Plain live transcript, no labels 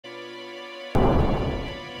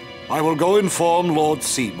I will go inform Lord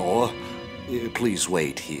Seymour. Please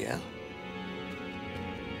wait here.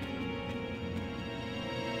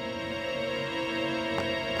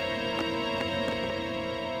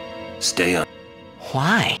 Stay on.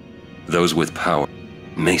 Why? Those with power.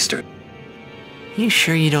 Maester. You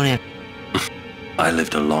sure you don't have... I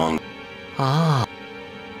lived a long... Oh.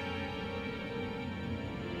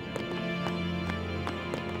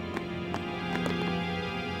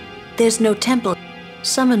 There's no temple.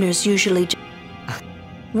 Summoners usually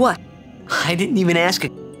What? I didn't even ask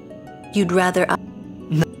it. You'd rather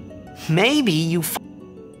Maybe you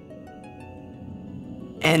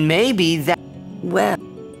And maybe that... Well,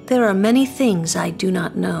 there are many things I do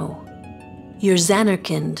not know. Your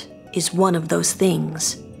Zanarkand is one of those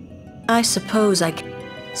things. I suppose I can...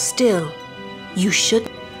 Still, you should...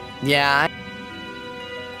 Yeah,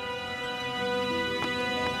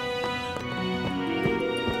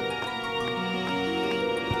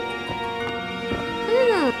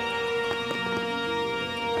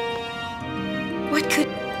 What could...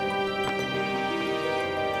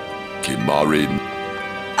 Kimarin.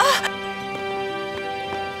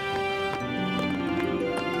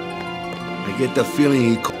 I get the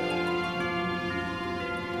feeling he...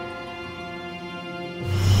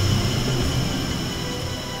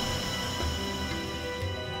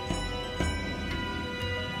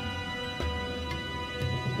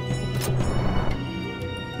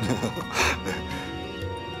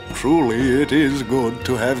 Truly, it is good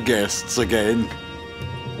to have guests again.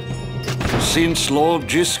 Since Lord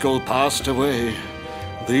Driscoll passed away,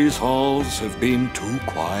 these halls have been too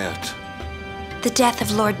quiet. The death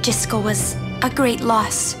of Lord Driscoll was a great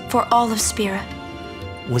loss for all of Spira.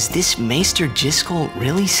 Was this Maester Driscoll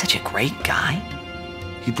really such a great guy?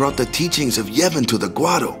 He brought the teachings of Yevon to the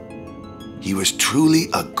grotto. He was truly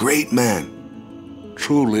a great man.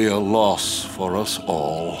 Truly a loss for us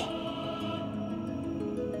all.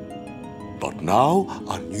 But now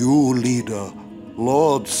a new leader,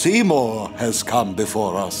 Lord Seymour, has come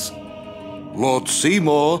before us. Lord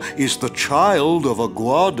Seymour is the child of a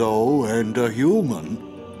Guado and a human.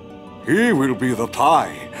 He will be the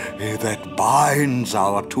tie that binds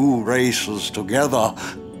our two races together.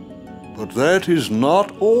 But that is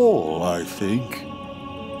not all, I think.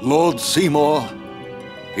 Lord Seymour,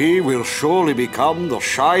 he will surely become the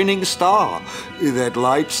shining star that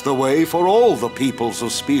lights the way for all the peoples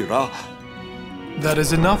of Spira. That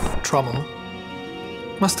is enough, Trommel.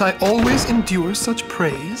 Must I always endure such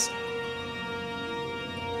praise?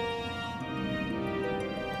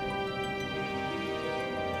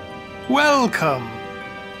 Welcome!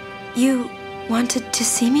 You wanted to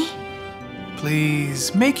see me?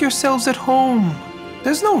 Please, make yourselves at home.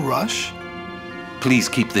 There's no rush. Please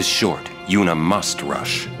keep this short. Yuna must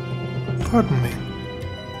rush. Pardon me.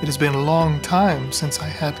 It has been a long time since I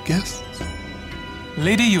had guests.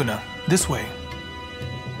 Lady Yuna, this way.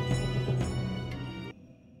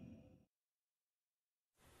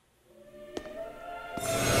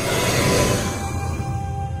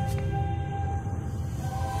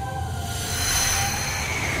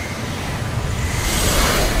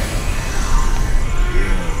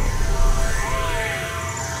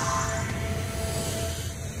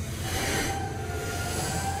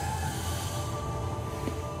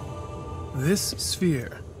 This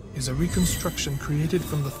sphere is a reconstruction created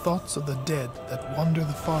from the thoughts of the dead that wander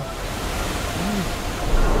the far.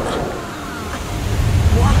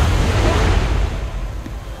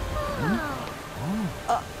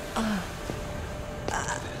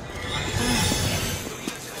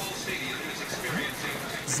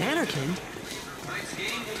 Zanarkand?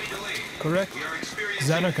 Correct.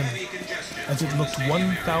 Zanarkand, as it looked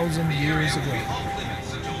 1,000 years ago.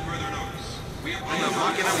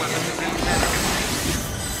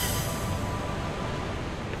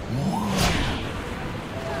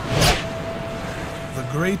 The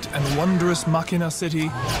great and wondrous Machina city,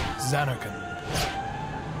 Zanarkand.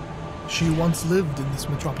 She once lived in this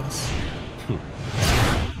metropolis.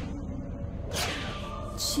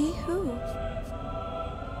 She who?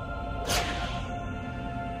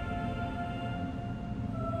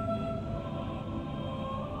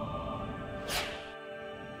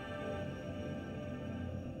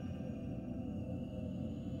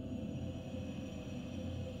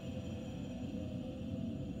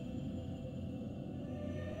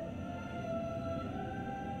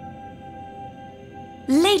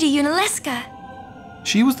 Lady Yunalesca!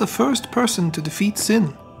 She was the first person to defeat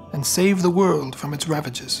sin and save the world from its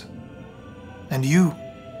ravages. And you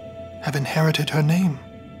have inherited her name.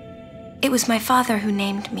 It was my father who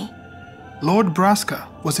named me. Lord Braska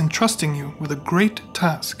was entrusting you with a great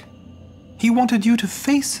task. He wanted you to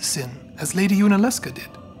face sin as Lady Yunalesca did.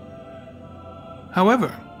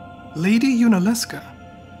 However, Lady Yunalesca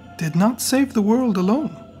did not save the world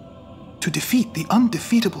alone. To defeat the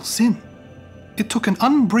undefeatable sin, it took an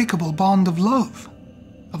unbreakable bond of love,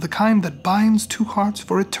 of the kind that binds two hearts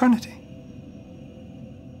for eternity.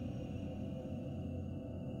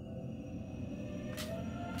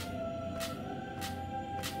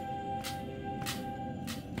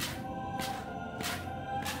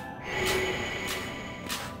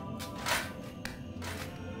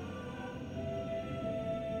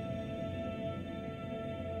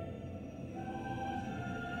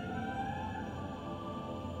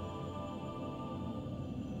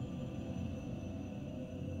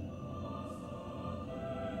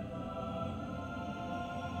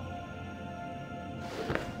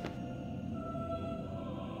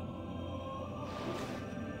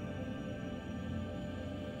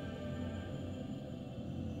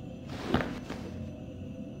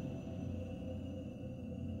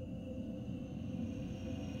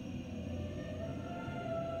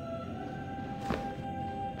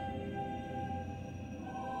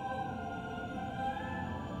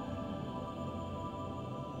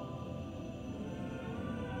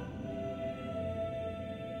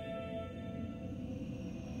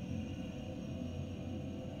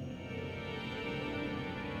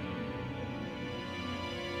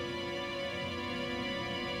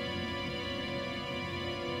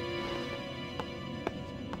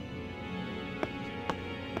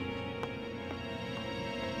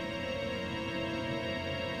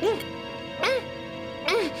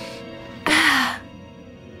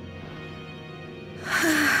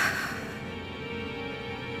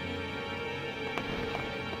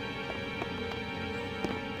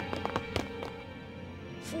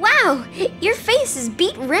 Wow, your face is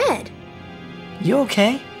beet red. You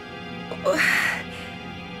okay?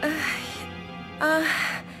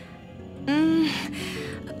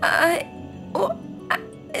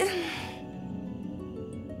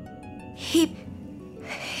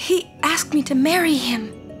 He asked me to marry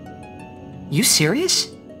him. You serious?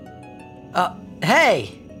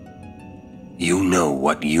 Hey! You know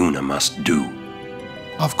what Yuna must do.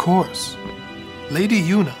 Of course. Lady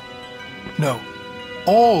Yuna. No,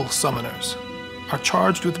 all summoners are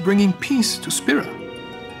charged with bringing peace to Spira.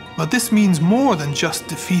 But this means more than just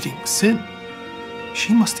defeating sin.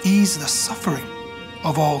 She must ease the suffering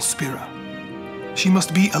of all Spira. She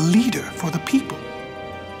must be a leader for the people.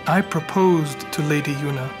 I proposed to Lady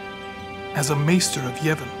Yuna as a Maester of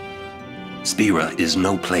Yevon. Spira is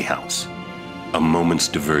no playhouse. A moment's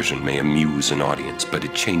diversion may amuse an audience, but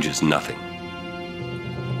it changes nothing.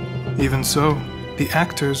 Even so, the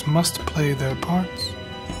actors must play their parts.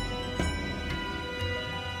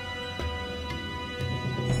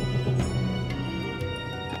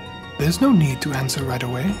 There's no need to answer right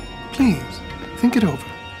away. Please, think it over.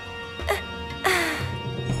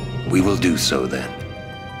 We will do so then.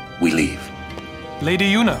 We leave.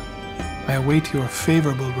 Lady Yuna, I await your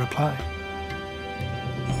favorable reply.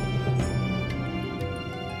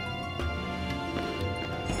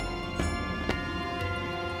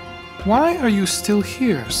 Why are you still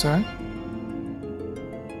here, sir?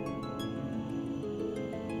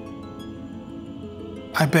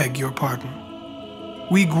 I beg your pardon.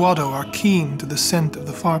 We Guado are keen to the scent of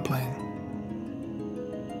the far plain.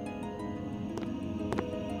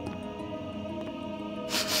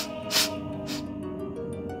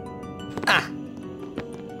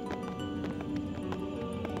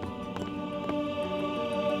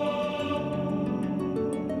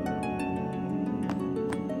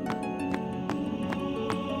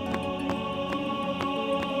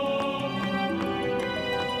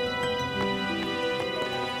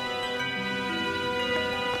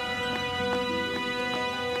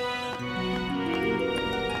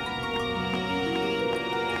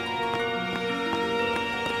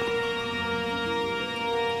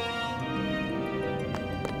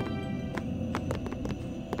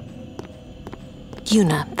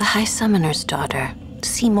 Yuna, the High Summoner's daughter,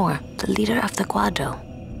 Seymour, the leader of the Guado,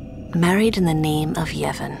 married in the name of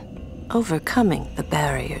Yevon, overcoming the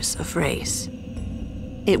barriers of race.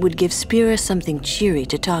 It would give Spira something cheery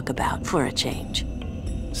to talk about for a change.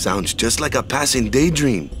 Sounds just like a passing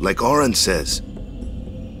daydream, like Oren says.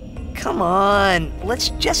 Come on, let's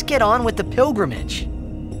just get on with the pilgrimage.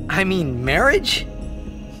 I mean, marriage?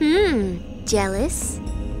 Jealous?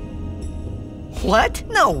 What?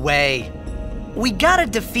 No way. We gotta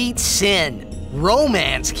defeat sin.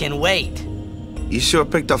 Romance can wait. You sure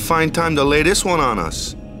picked a fine time to lay this one on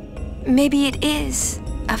us. Maybe it is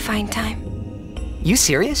a fine time. You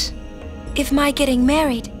serious? If my getting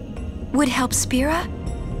married would help Spira,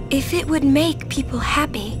 if it would make people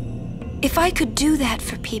happy, if I could do that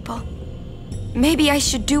for people, maybe I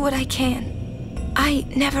should do what I can. I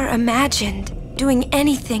never imagined doing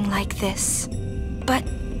anything like this. But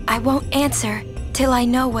I won't answer till I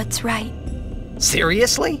know what's right.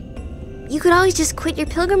 Seriously? You could always just quit your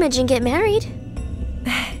pilgrimage and get married.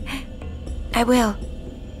 I will.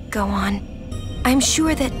 Go on. I'm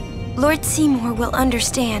sure that Lord Seymour will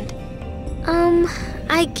understand.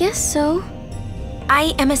 I guess so.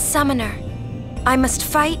 I am a summoner. I must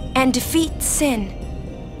fight and defeat sin.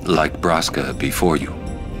 Like Braska before you.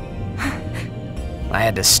 I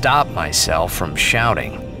had to stop myself from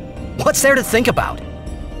shouting. What's there to think about?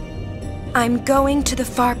 I'm going to the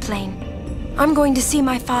far plane. I'm going to see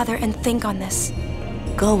my father and think on this.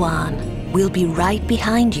 Go on. We'll be right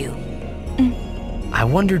behind you. I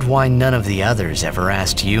wondered why none of the others ever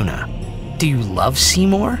asked Yuna. Do you love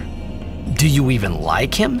Seymour? Do you even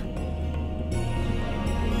like him?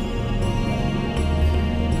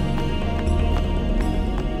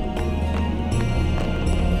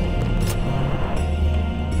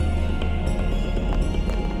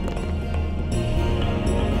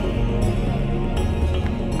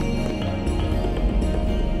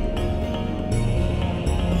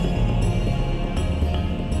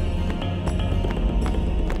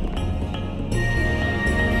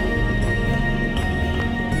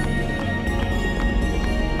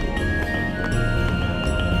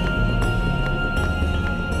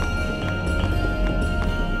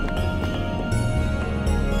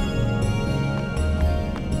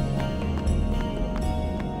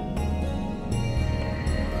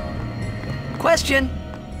 Question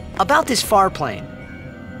about this far plane.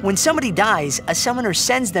 When somebody dies, a summoner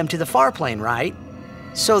sends them to the far plane, right?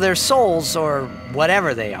 So their souls, or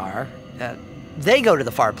whatever they are, they go to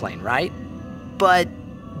the far plane, right? But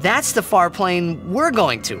that's the far plane we're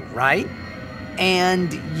going to, right?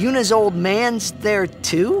 And Yuna's old man's there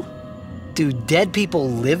too? Do dead people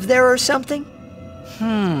live there or something?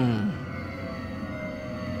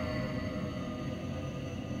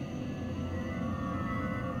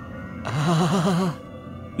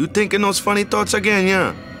 You thinking those funny thoughts again,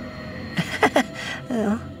 yeah?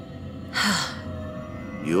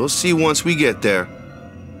 You'll see once we get there.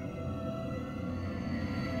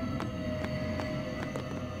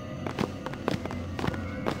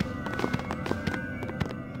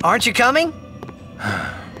 Aren't you coming?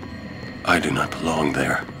 I do not belong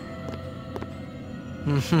there.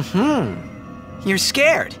 You're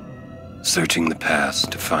scared. Searching the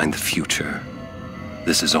past to find the future.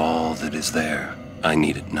 This is all that is there. I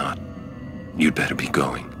need it not. You'd better be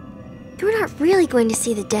going. You're not really going to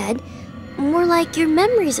see the dead. More like your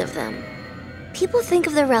memories of them. People think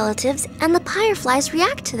of their relatives, and the fireflies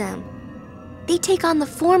react to them. They take on the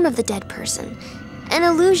form of the dead person. An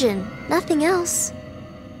illusion, nothing else.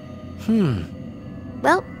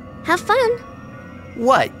 Well, have fun.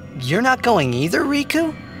 What, you're not going either,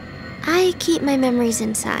 Riku? I keep my memories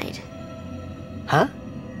inside. Huh?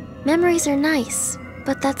 Memories are nice,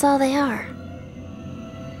 but that's all they are.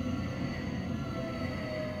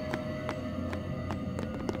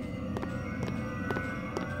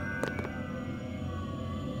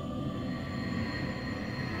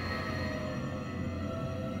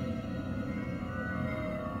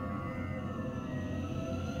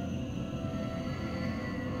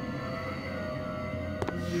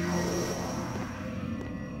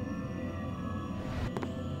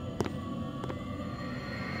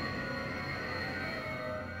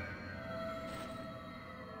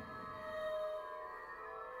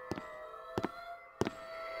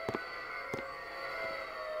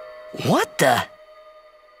 What the?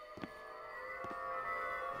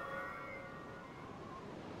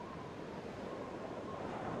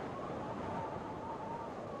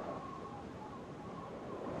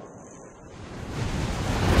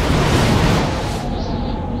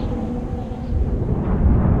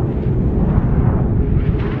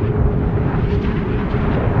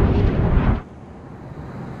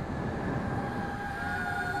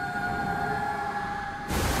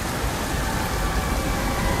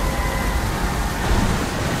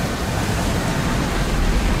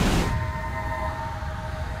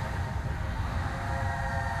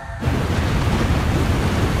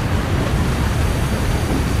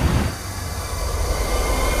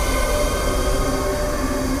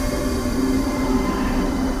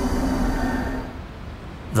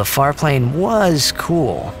 The far plane was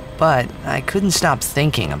cool, but I couldn't stop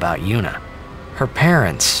thinking about Yuna. Her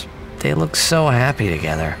parents, they looked so happy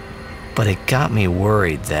together. But it got me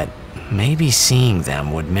worried that maybe seeing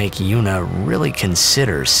them would make Yuna really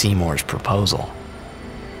consider Seymour's proposal.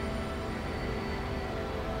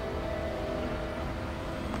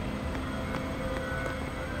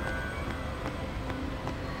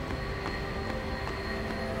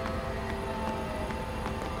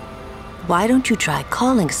 why don't you try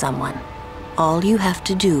calling someone? All you have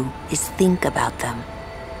to do is think about them.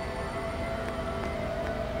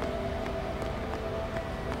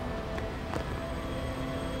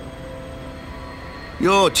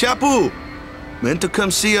 Yo, Chapu! Meant to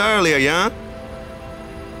come see you earlier, yeah?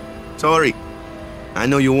 Sorry. I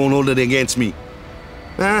know you won't hold it against me.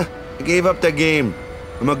 I gave up that game.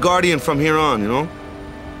 I'm a guardian from here on, you know?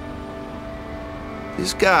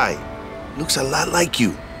 This guy looks a lot like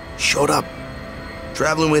you. Showed up.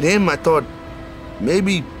 Traveling with him, I thought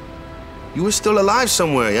maybe you were still alive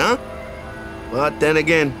somewhere, yeah? But then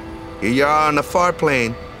again, here you are on the far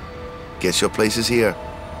plane. Guess your place is here.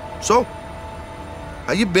 So,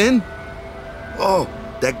 how you been? Oh,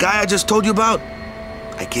 that guy I just told you about?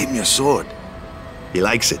 I gave him your sword. He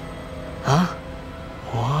likes it. Huh?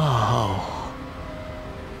 Whoa.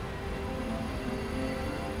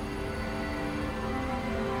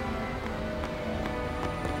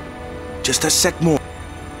 Just a sec more.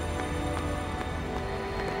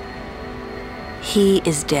 He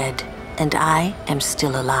is dead, and I am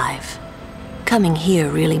still alive. Coming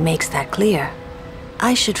here really makes that clear.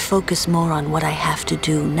 I should focus more on what I have to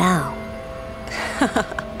do now.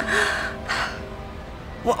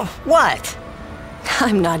 What?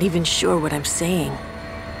 I'm not even sure what I'm saying.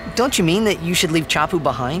 Don't you mean that you should leave Chapu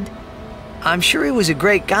behind? I'm sure he was a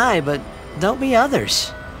great guy, but there'll be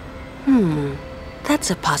others.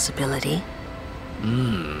 That's a possibility.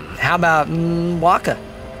 How about Waka?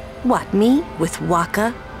 What, me? With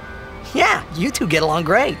Waka? Yeah, you two get along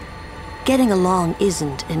great. Getting along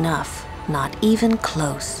isn't enough. Not even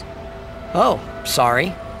close. Oh,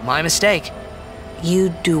 sorry. My mistake.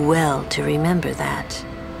 You'd do well to remember that.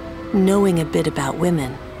 Knowing a bit about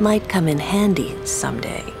women might come in handy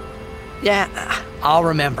someday. Yeah, I'll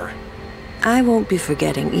remember. I won't be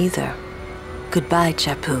forgetting either. Goodbye,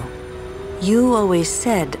 Chapu. You always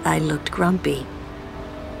said I looked grumpy.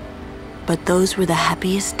 But those were the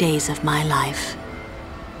happiest days of my life.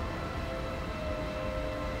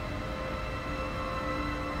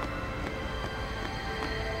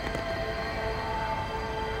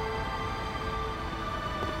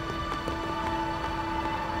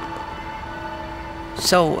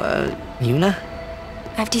 So, Yuna?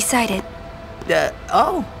 I've decided.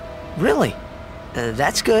 Oh, really?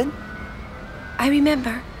 That's good. I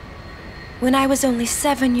remember when I was only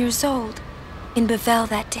 7 years old in Bavel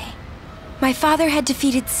that day. My father had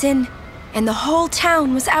defeated Sin, and the whole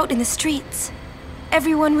town was out in the streets.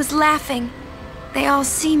 Everyone was laughing. They all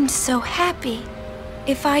seemed so happy.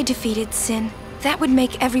 If I defeated Sin, that would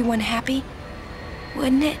make everyone happy,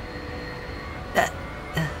 wouldn't it?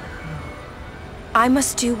 I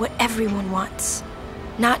must do what everyone wants,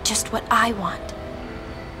 not just what I want.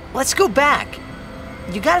 Let's go back.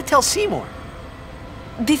 You gotta tell Seymour.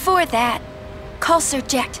 Before that, call Sir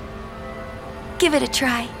Jet. Give it a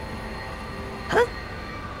try. Huh?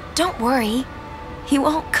 Don't worry. He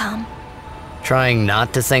won't come. Trying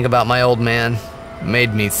not to think about my old man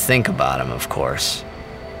made me think about him, of course.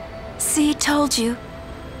 See, told you.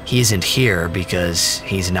 He isn't here because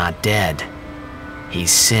he's not dead.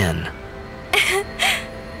 He's Sin.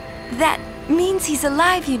 That means he's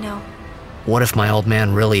alive, you know. What if my old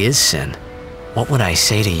man really is Sin? What would I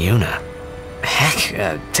say to Yuna?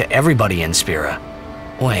 Heck, to everybody in Spira.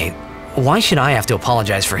 Wait, why should I have to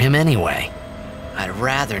apologize for him anyway? I'd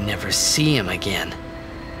rather never see him again.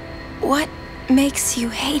 What makes you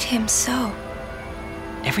hate him so?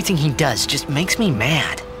 Everything he does just makes me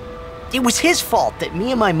mad. It was his fault that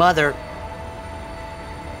me and my mother...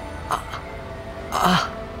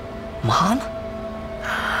 Mom?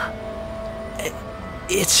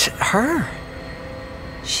 It's her.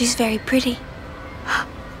 She's very pretty.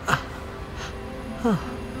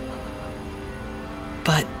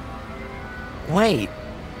 But... wait.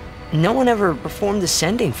 No one ever performed the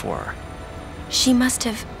sending for her. She must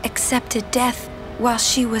have accepted death while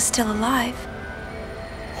she was still alive.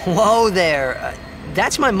 Whoa there.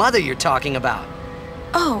 That's my mother you're talking about.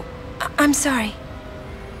 Oh, I'm sorry.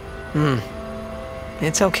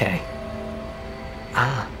 It's okay.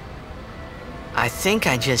 I think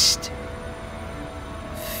I just...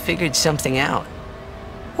 figured something out.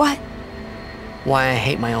 What? Why I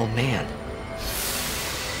hate my old man.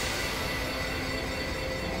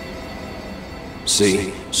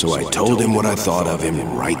 See, so I told him what I thought of him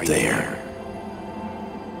right there.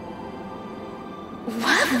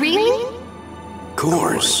 What? Really?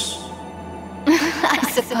 Course. I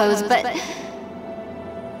suppose, but...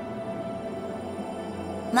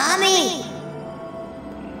 Mommy!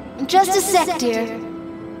 Just a sec, dear.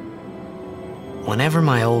 Whenever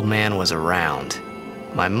my old man was around,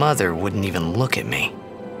 my mother wouldn't even look at me.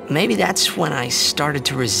 Maybe that's when I started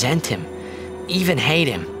to resent him even hate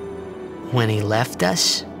him. When he left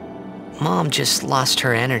us, Mom just lost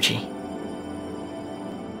her energy.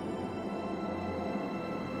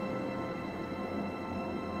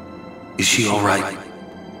 Is she all right?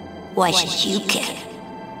 Why should you care?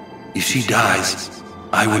 If she dies,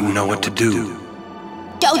 I wouldn't know what to do.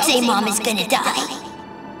 Don't say Mom is gonna die.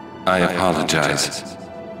 I apologize.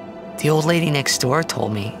 The old lady next door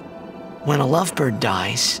told me, when a lovebird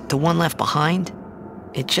dies, the one left behind,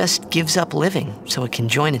 it just gives up living so it can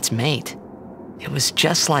join its mate. It was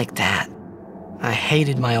just like that. I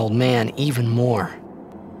hated my old man even more.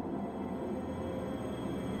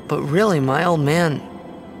 But really, my old man...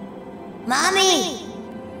 Mommy!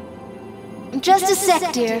 Just a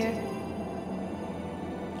sec, dear.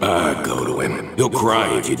 Go to him. He'll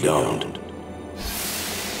cry if you don't.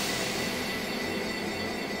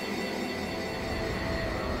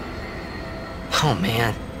 Oh,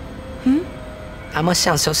 man. I must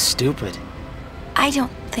sound so stupid. I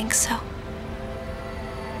don't think so.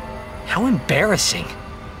 How embarrassing.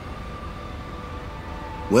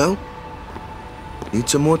 Well, need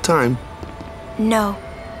some more time. No.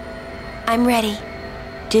 I'm ready.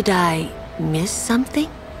 Did I miss something?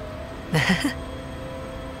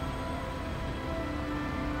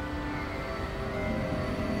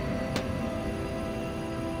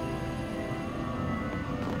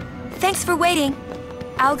 Thanks for waiting.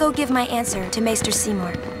 I'll go give my answer to Maester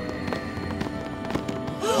Seymour.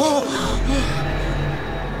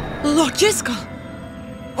 Lord Driscoll!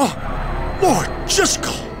 Oh, Lord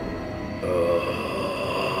Driscoll!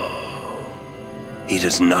 He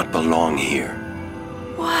does not belong here.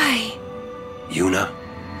 Why? Yuna,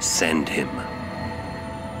 send him.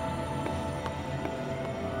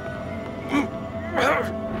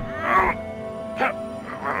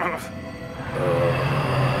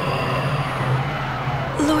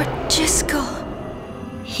 Lord Driscoll.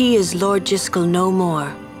 He is Lord Driscoll no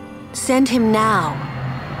more. Send him now.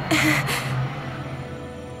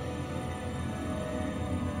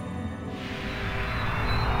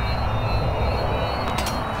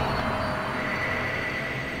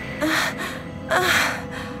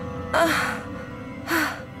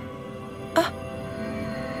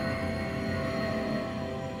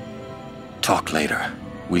 Talk later.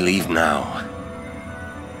 We leave now.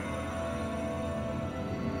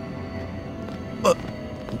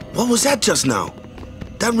 What was that just now?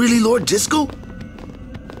 That really Lord Driscoll?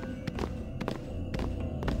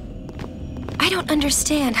 I don't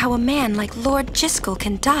understand how a man like Lord Driscoll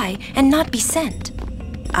can die and not be sent.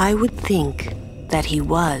 I would think that he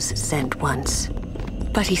was sent once,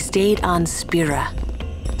 but he stayed on Spira.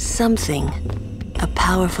 Something, a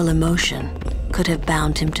powerful emotion, could have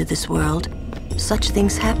bound him to this world. Such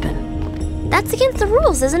things happen. That's against the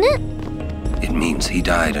rules, isn't it? It means he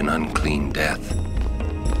died an unclean death.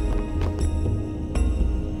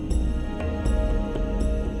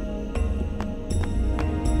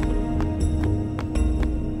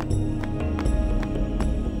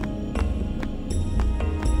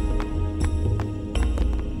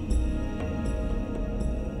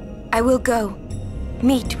 I will go.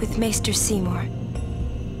 Meet with Maester Seymour.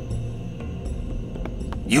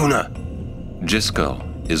 Yuna! Driscoll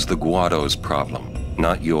is the Guado's problem,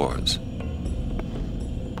 not yours.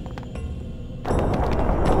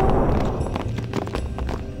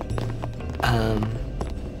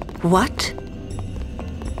 What?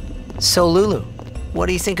 So, Lulu, what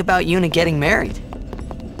do you think about Yuna getting married?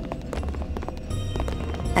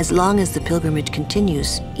 As long as the pilgrimage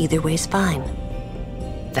continues, either way's fine.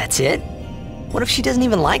 That's it? What if she doesn't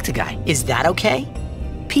even like the guy? Is that okay?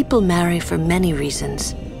 People marry for many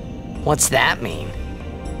reasons. What's that mean?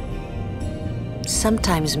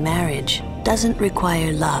 Sometimes marriage doesn't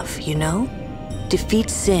require love, you know? Defeat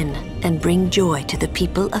sin and bring joy to the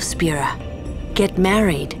people of Spira. Get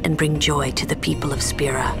married and bring joy to the people of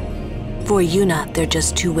Spira. For Yuna, they're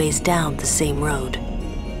just two ways down the same road.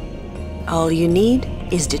 All you need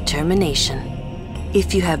is determination.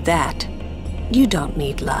 If you have that, you don't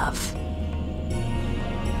need love.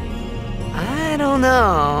 I don't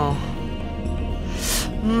know.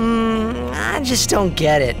 I just don't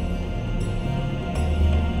get it.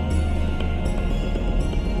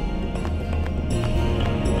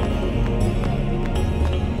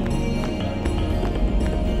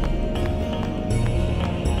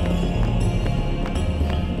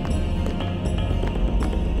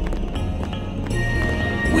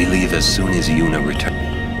 We leave as soon as Yuna returns.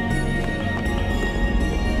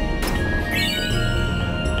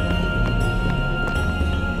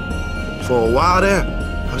 For a while there,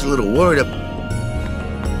 I was a little worried.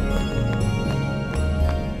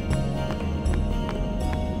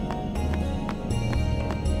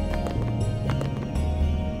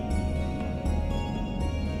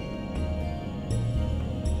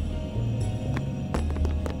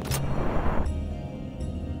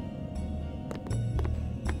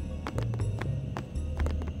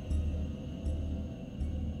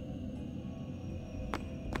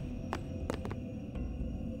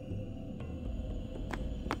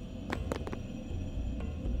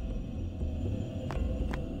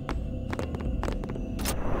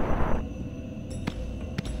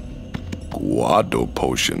 Guado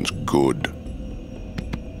potion's good.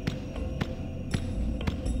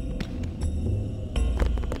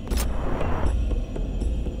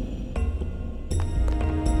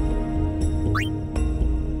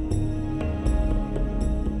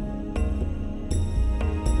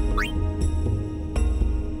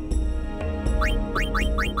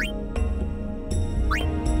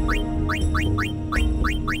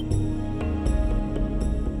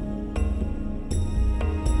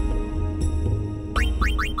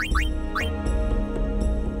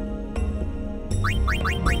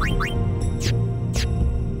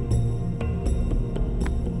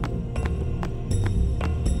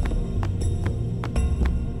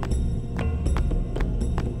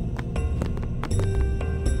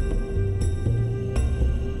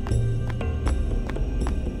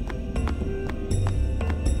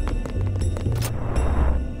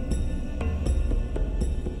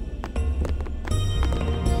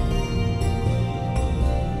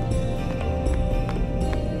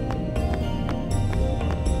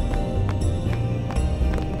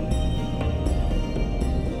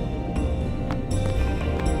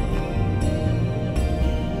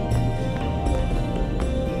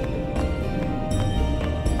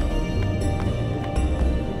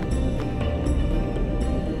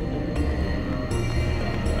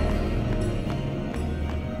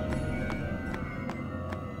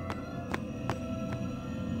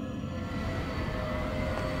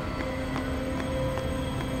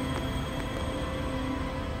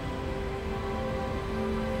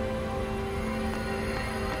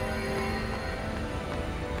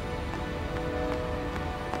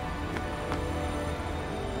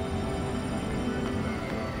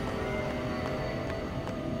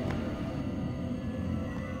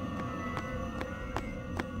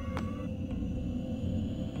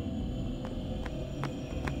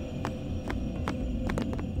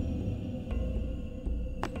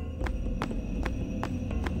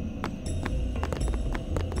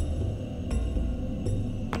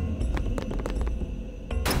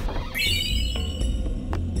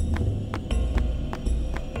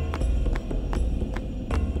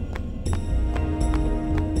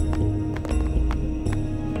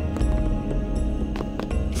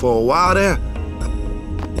 For a while there,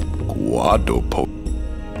 Guado potion.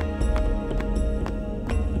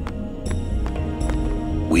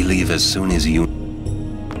 We leave as soon as you...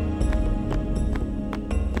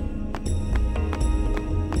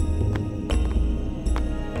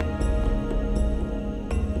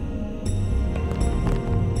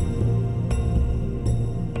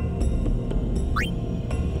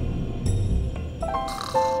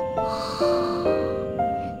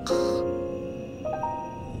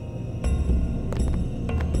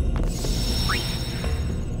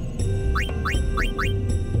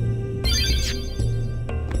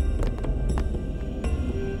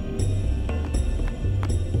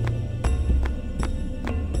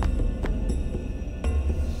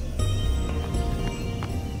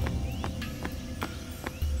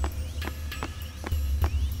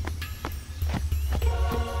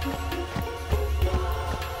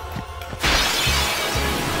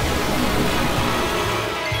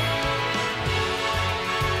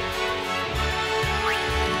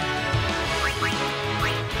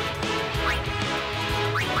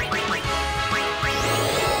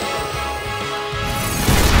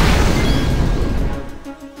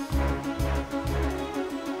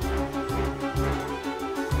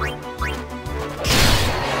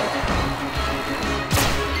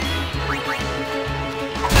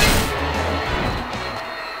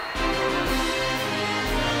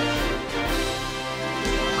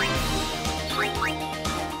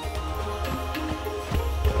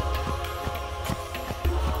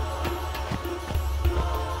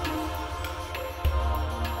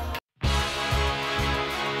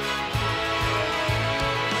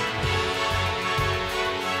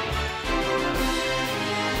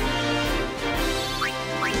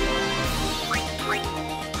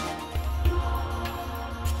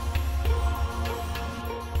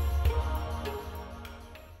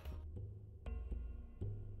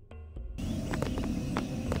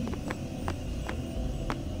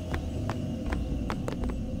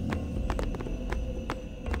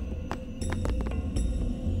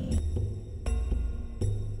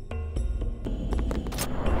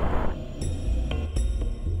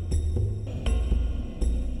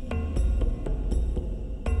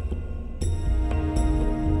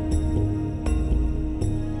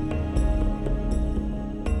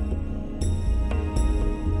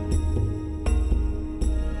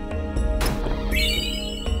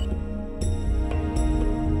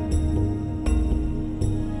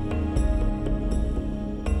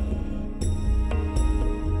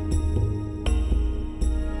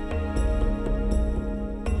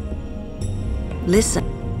 Listen,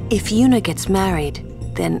 if Yuna gets married,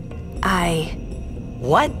 then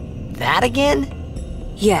What? That again?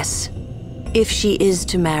 Yes. If she is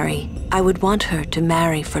to marry, I would want her to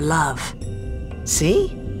marry for love. See?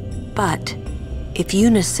 But if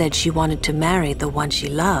Yuna said she wanted to marry the one she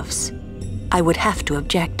loves, I would have to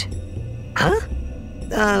object. Huh?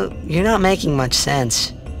 You're not making much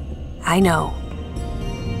sense. I know.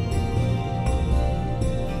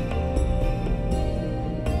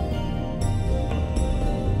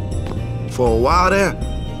 For a while there,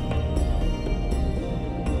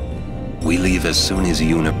 We leave as soon as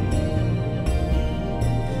Yuna...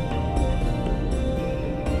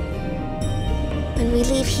 When we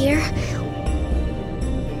leave here,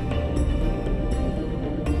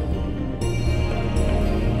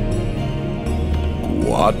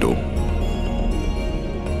 Guado.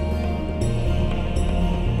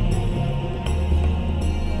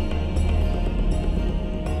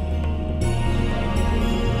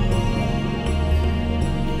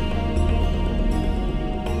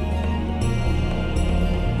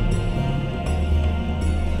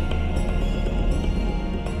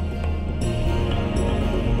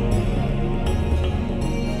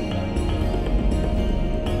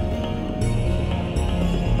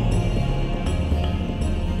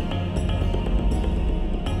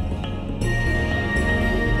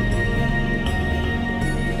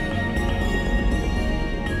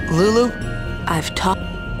 Lulu? I've talked.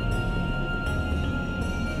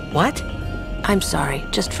 What? I'm sorry,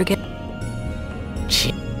 just forget.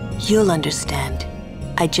 Shit. You'll understand.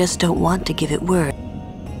 I just don't want to give it word.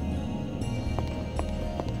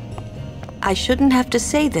 I shouldn't have to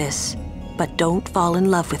say this, but don't fall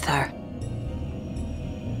in love with her.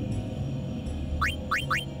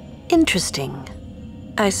 Interesting.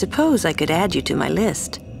 I suppose I could add you to my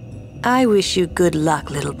list. I wish you good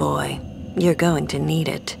luck, little boy. You're going to need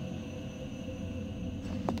it.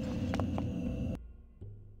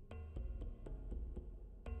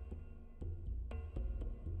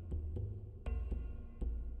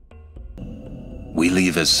 We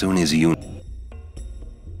leave as soon as Yuna...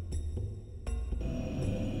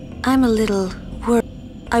 I'm a little worried.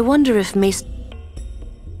 I wonder if Mace...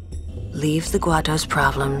 Leave the Guado's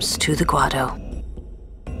problems to the Guado.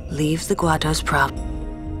 Leave the Guado's problems.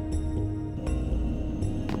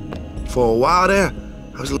 for a while there,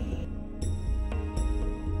 I was...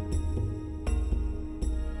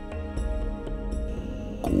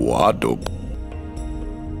 Guado.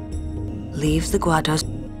 Leave the Guados.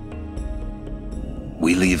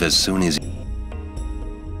 We leave as soon as...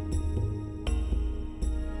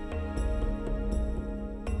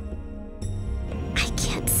 I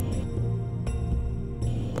can't...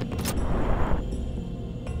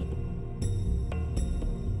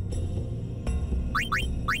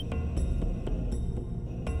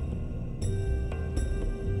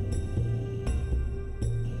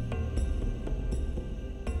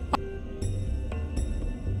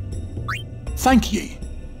 Thank ye.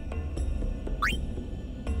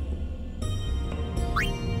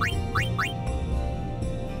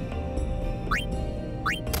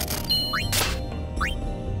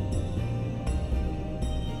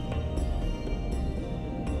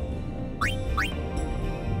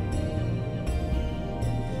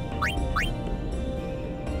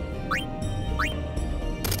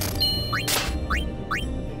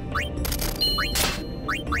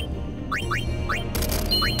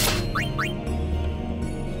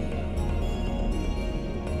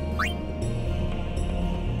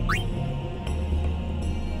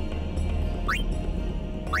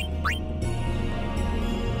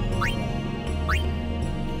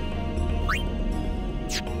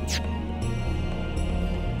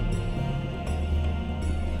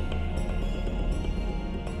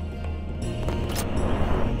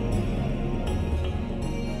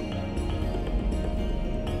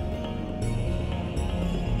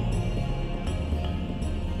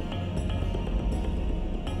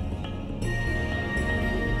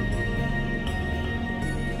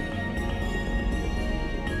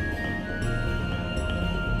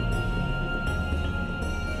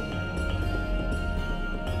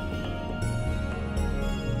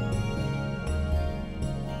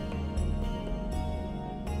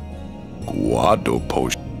 Guado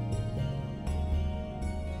potion.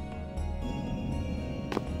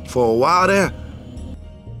 For a while there,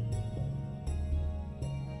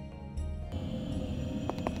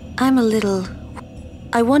 I'm a little...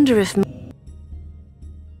 I wonder if...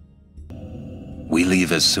 We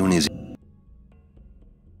leave as soon as...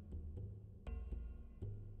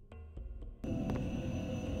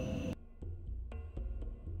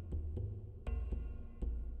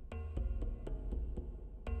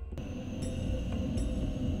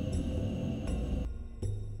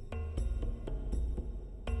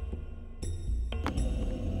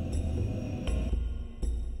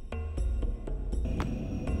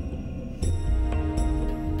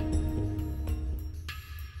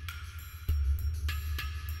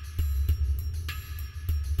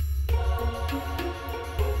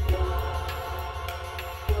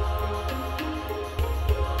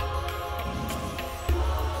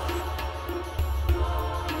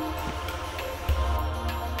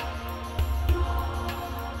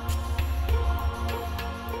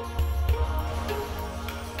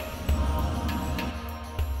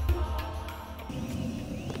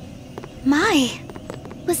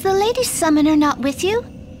 Is the Lady Summoner not with you?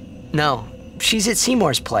 No, she's at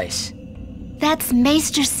Seymour's place. That's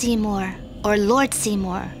Maester Seymour, or Lord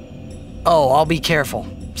Seymour. Oh, I'll be careful.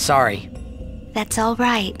 Sorry. That's all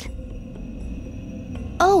right.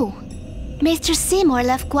 Oh, Maester Seymour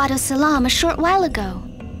left Guado Salam a short while ago.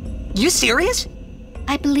 You serious?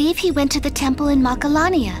 I believe he went to the temple in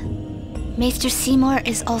Makalania. Maester Seymour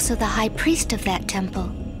is also the high priest of that temple.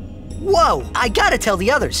 Whoa! I gotta tell the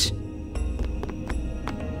others!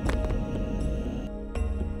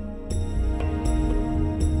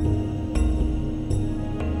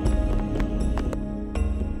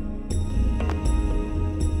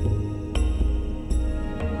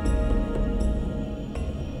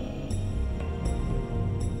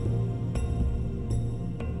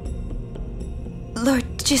 Lord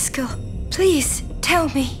Jiskel, please tell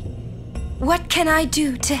me. What can I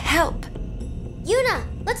do to help? Yuna,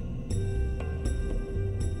 let's...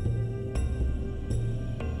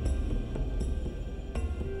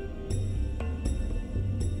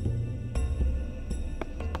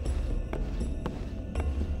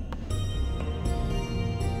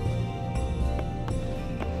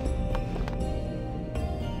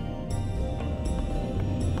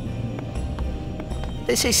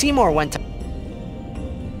 They say Seymour went to...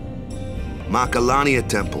 Makalania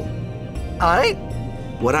Temple. Alright.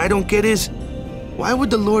 What I don't get is, why would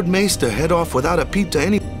the Lord Maester head off without a peep to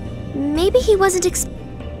any... Maybe he wasn't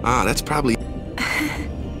Ah, that's probably...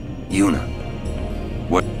 Yuna.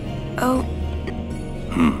 What? Oh.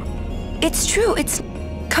 It's true, it's...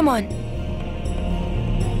 Come on.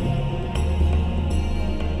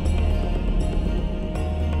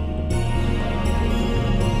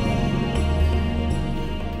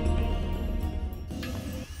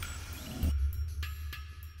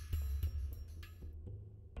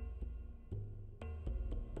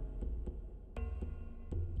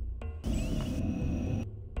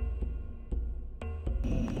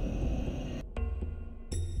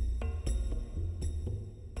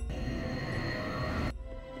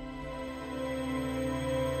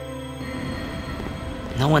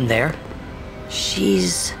 No one there?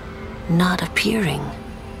 She's not appearing.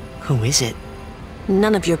 Who is it?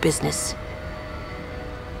 None of your business.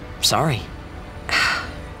 Sorry.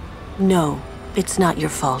 No, it's not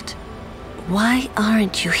your fault. Why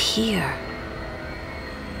aren't you here?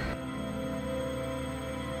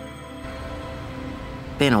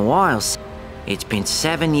 Been a while. It's been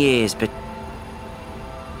 7 years, but...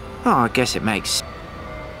 Oh, I guess it makes...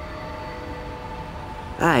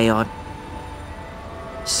 Hey,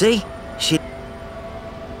 See? She...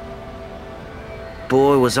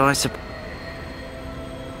 Boy, was I surprised.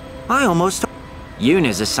 I almost...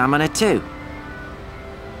 Yuna's a summoner too.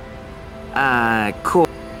 Cool.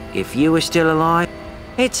 If you were still alive,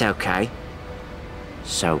 it's okay.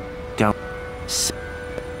 So, don't...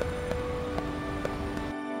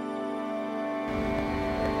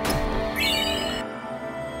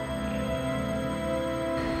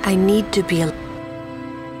 I need to be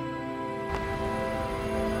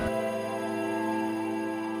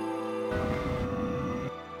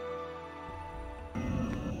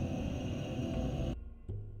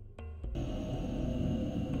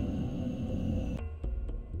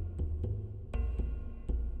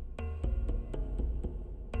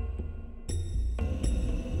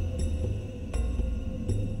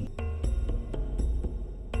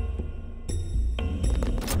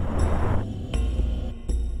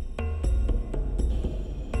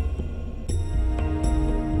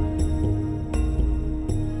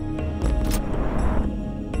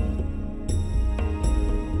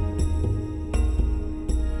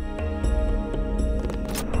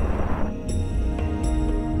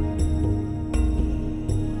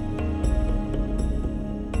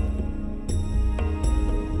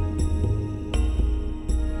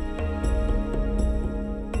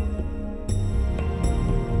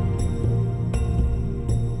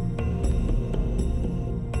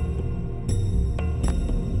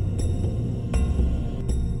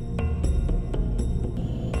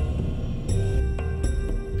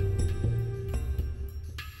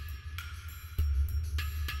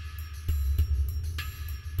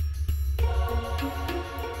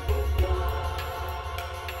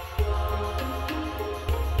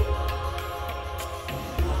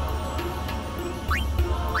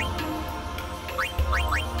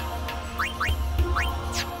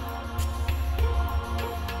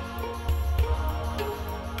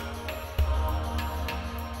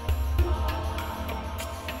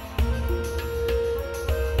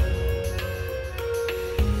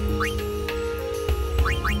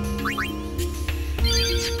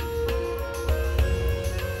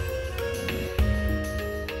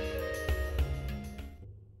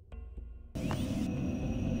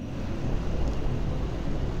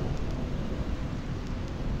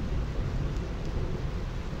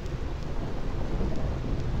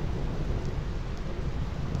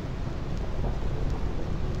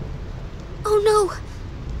Oh no!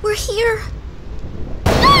 We're here!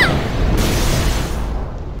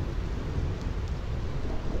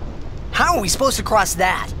 How are we supposed to cross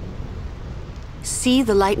that? See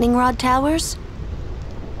the lightning rod towers?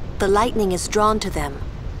 The lightning is drawn to them,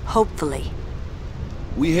 hopefully.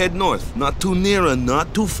 We head north, not too near and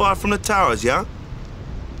not too far from the towers, yeah?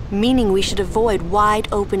 Meaning we should avoid wide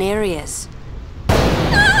open areas.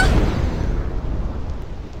 I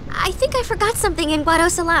think I forgot something in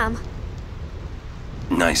Guado Salam.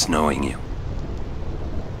 Nice knowing you.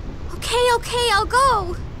 Okay, I'll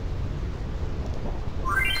go.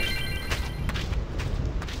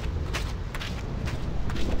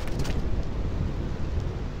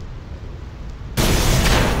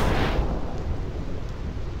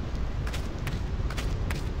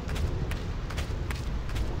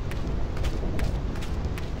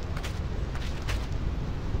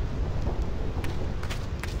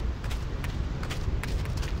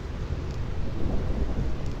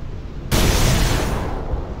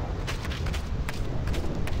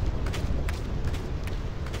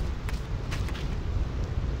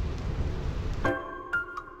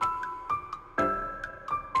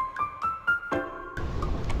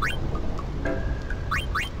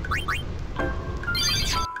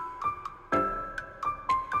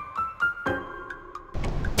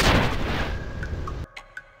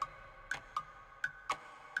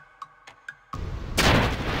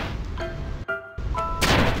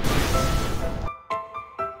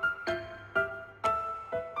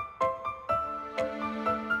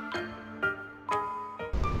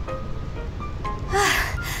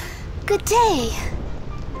 Good day.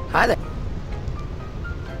 Hi there.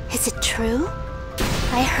 Is it true?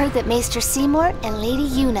 I heard that Maester Seymour and Lady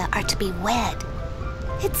Yuna are to be wed.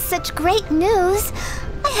 It's such great news.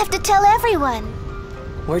 I have to tell everyone.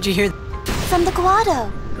 Where'd you hear? From the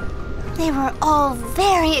Guado. They were all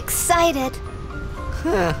very excited.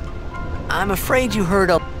 Huh. I'm afraid you heard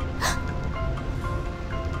a...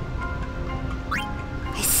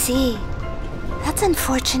 I see. That's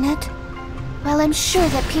unfortunate. Well, I'm sure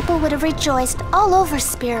that people would have rejoiced all over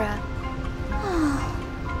Spira.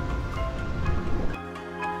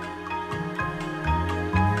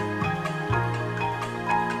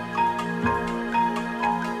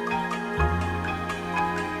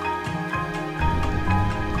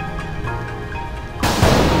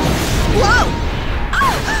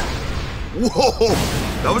 Whoa!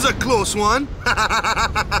 That was a close one.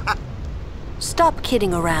 Stop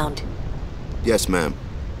kidding around. Yes, ma'am.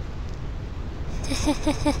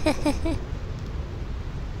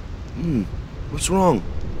 What's wrong?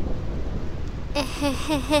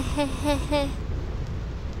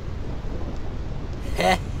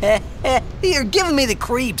 You're giving me the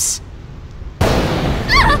creeps.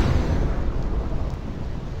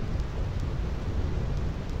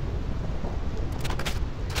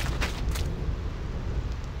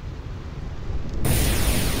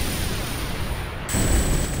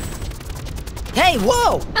 Hey,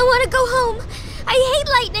 whoa! I want to go home. I hate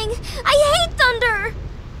lightning. I hate thunder.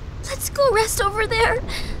 Let's go rest over there,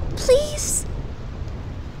 please.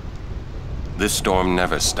 This storm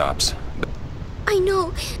never stops. I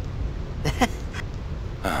know.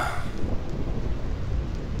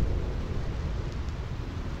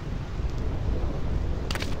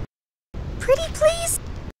 Pretty please?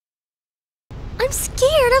 I'm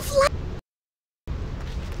scared of lightning.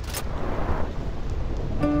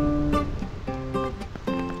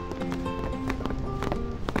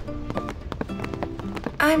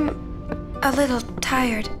 I'm a little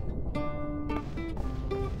tired.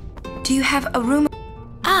 Do you have a room?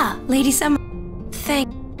 Ah, Lady Summer. Thank.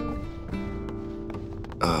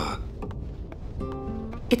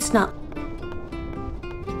 It's not.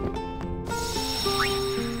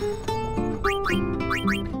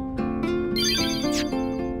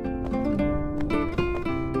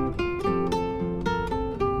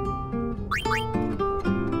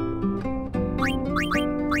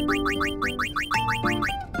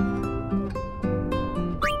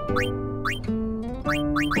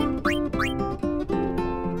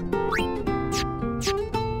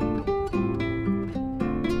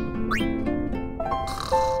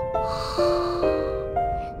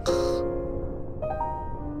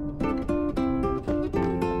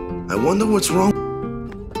 I wonder what's wrong.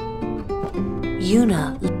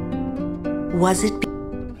 Yuna, was it?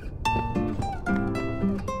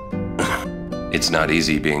 It's not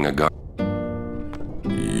easy being a guard.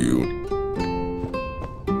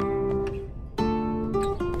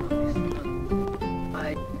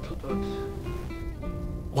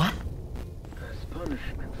 What? As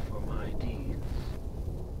punishment for my deeds.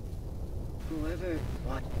 Whoever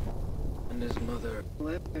what and his mother,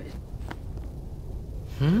 whoever is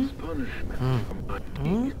punishment for my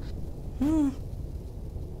deeds.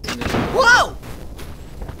 Whoa!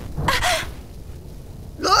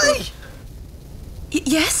 Oi!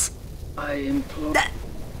 Yes? I implore...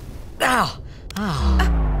 Ow! Oh.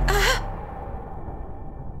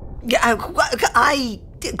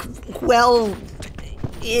 Well,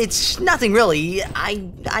 it's nothing really.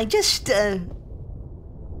 I just,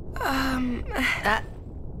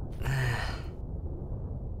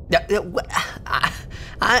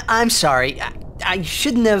 I'm sorry. I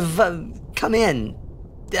shouldn't have come in.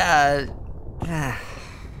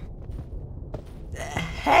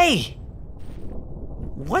 Hey!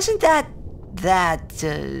 Wasn't that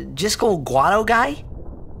Jiskel Guado guy?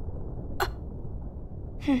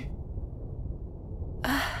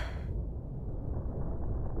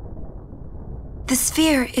 The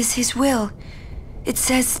sphere is his will. It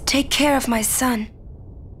says, take care of my son.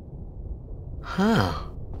 Huh.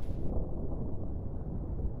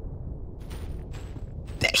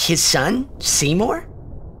 His son, Seymour?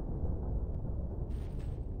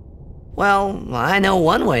 Well, I know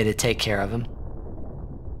one way to take care of him.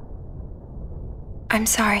 I'm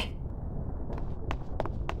sorry.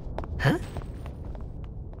 Huh?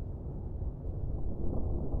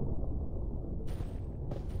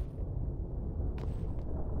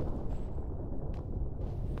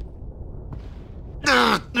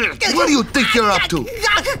 What do you think you're up to?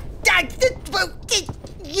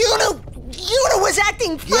 Yuna was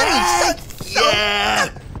acting funny. Yeah.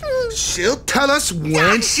 She'll tell us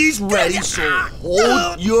when she's ready, so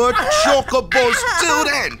hold your chocobos till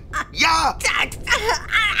then. Yeah.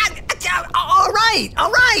 All right.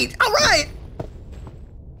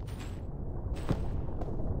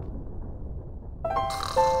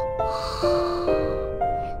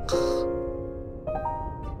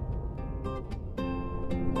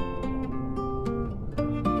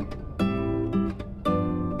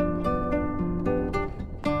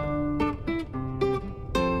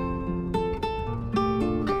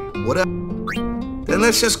 Whatever. Then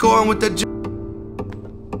let's just go on with the...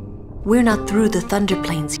 We're not through the Thunder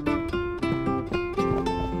Plains.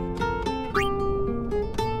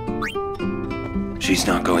 She's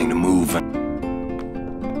not going to move.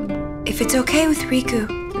 If it's okay with Riku.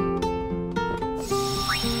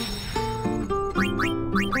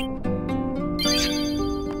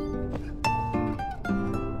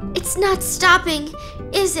 It's not stopping,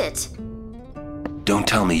 is it? Don't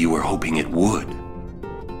tell me you were hoping it would.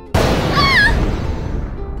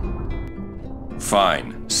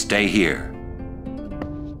 Fine, stay here.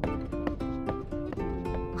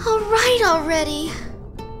 All right already.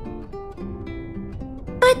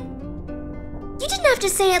 But you didn't have to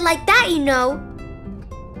say it like that, you know.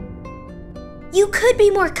 You could be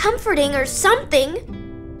more comforting or something.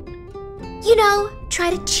 You know, try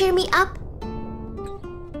to cheer me up.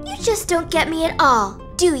 You just don't get me at all,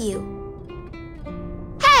 do you?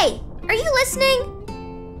 Hey, are you listening?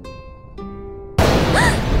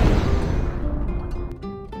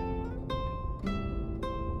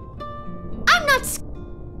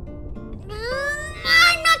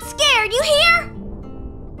 I'm not scared, you hear?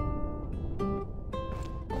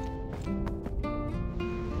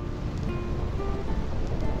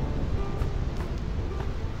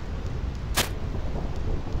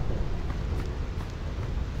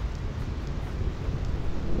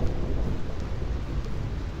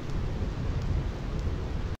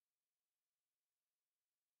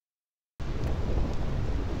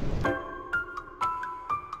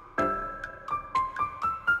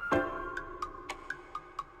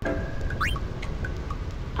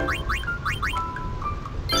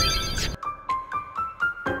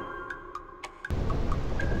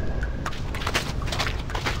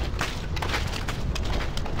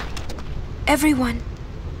 Everyone,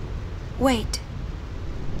 wait.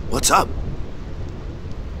 What's up?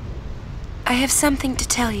 I have something to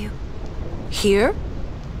tell you. Here?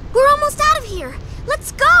 We're almost out of here.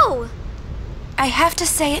 Let's go. I have to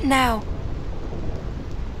say it now.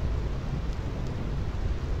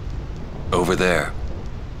 Over there.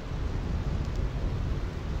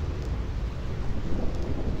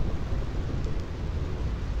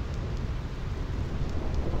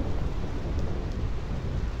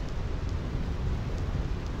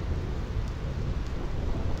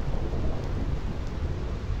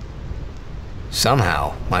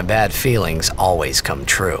 Somehow, my bad feelings always come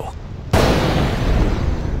true.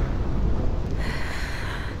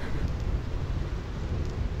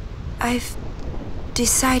 I've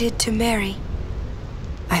decided to marry.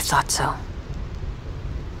 I thought so.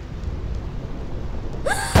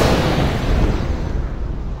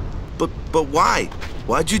 But why?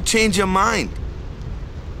 Why'd you change your mind?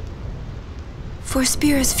 For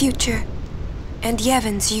Spira's future and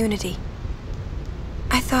Yevon's unity.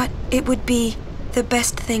 I thought it would be the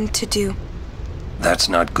best thing to do. That's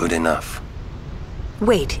not good enough.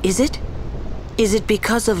 Wait, is it? Is it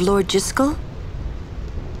because of Lord Jiskel?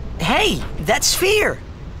 Hey, that sphere!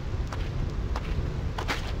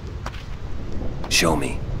 Show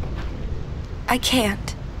me. I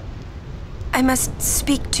can't. I must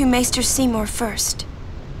speak to Maester Seymour first.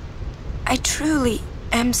 I truly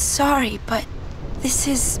am sorry, but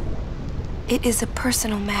it is a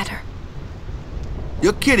personal matter.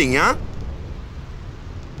 You're kidding, huh?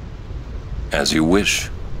 As you wish.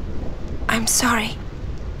 I'm sorry.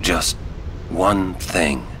 Just one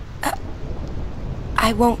thing.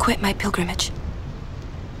 I won't quit my pilgrimage.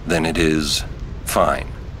 Then it is fine.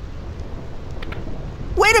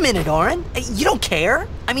 Wait a minute, Orin. You don't care?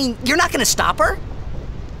 I mean, you're not gonna stop her?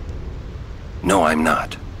 No, I'm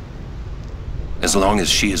not. As long as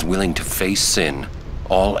she is willing to face sin,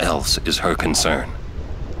 all else is her concern.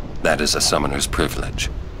 That is a summoner's privilege,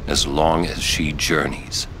 as long as she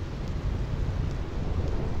journeys.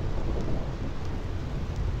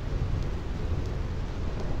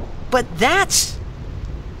 But that's...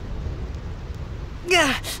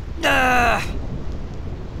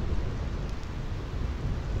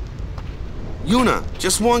 Yuna,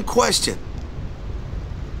 just one question.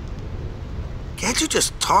 Can't you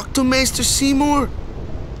just talk to Maester Seymour?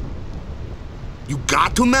 You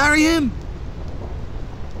got to marry him?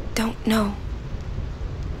 Don't know.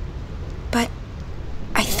 But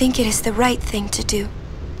I think it is the right thing to do.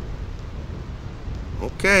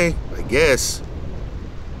 Okay, I guess.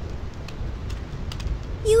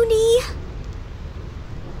 Uni.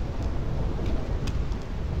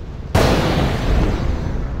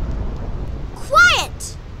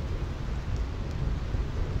 Quiet!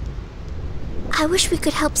 I wish we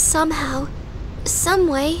could help somehow. Some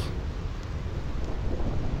way.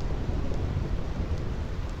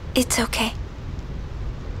 It's okay.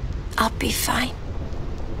 I'll be fine.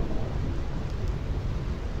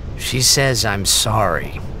 She says I'm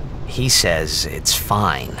sorry. He says it's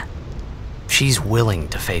fine. She's willing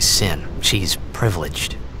to face sin. She's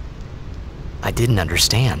privileged. I didn't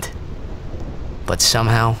understand. But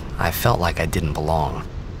somehow, I felt like I didn't belong.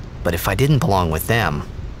 But if I didn't belong with them,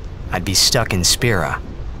 I'd be stuck in Spira,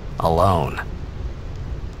 alone.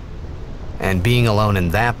 And being alone in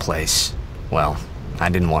that place, well, I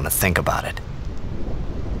didn't want to think about it.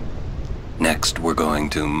 Next, we're going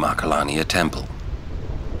to Makalania Temple.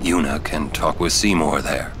 Yuna can talk with Seymour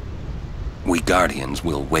there. We Guardians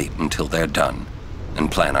will wait until they're done and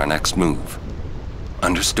plan our next move.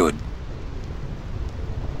 Understood?